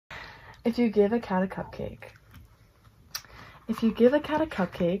If you give a cat a cupcake. If you give a cat a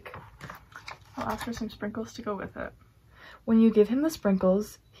cupcake, I'll ask for some sprinkles to go with it. When you give him the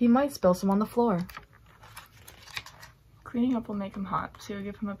sprinkles, he might spill some on the floor. Cleaning up will make him hot, so you'll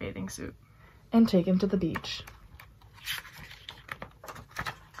give him a bathing suit. And take him to the beach.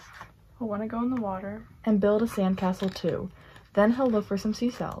 He'll want to go in the water. And build a sandcastle too. Then he'll look for some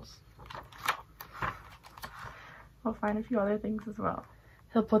seashells. He'll find a few other things as well.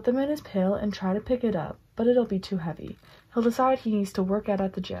 He'll put them in his pail and try to pick it up, but it'll be too heavy. He'll decide he needs to work out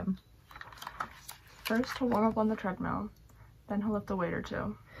at the gym. First, he'll warm up on the treadmill. Then he'll lift a weight or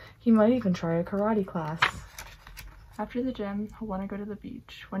two. He might even try a karate class. After the gym, he'll want to go to the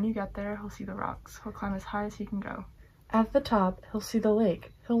beach. When you get there, he'll see the rocks. He'll climb as high as he can go. At the top, he'll see the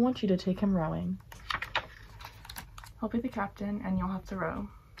lake. He'll want you to take him rowing. He'll be the captain, and you'll have to row.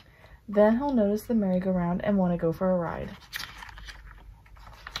 Then he'll notice the merry-go-round and want to go for a ride.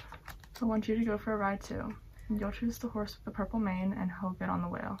 He'll want you to go for a ride too. And you'll choose the horse with the purple mane, and he'll get on the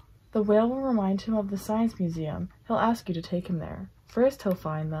whale. The whale will remind him of the science museum. He'll ask you to take him there. First, he'll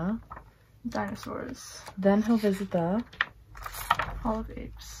find the dinosaurs. Then he'll visit the Hall of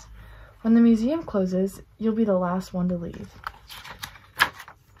Apes. When the museum closes, you'll be the last one to leave.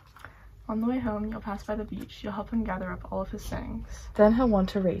 On the way home, you'll pass by the beach. You'll help him gather up all of his things. Then he'll want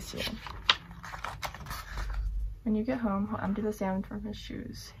to race you. When you get home, he'll empty the sand from his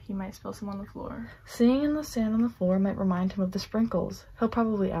shoes. He might spill some on the floor. Seeing in the sand on the floor might remind him of the sprinkles. He'll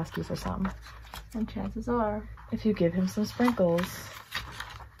probably ask you for some. And chances are, if you give him some sprinkles,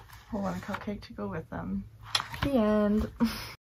 he'll want a cupcake to go with them. The end.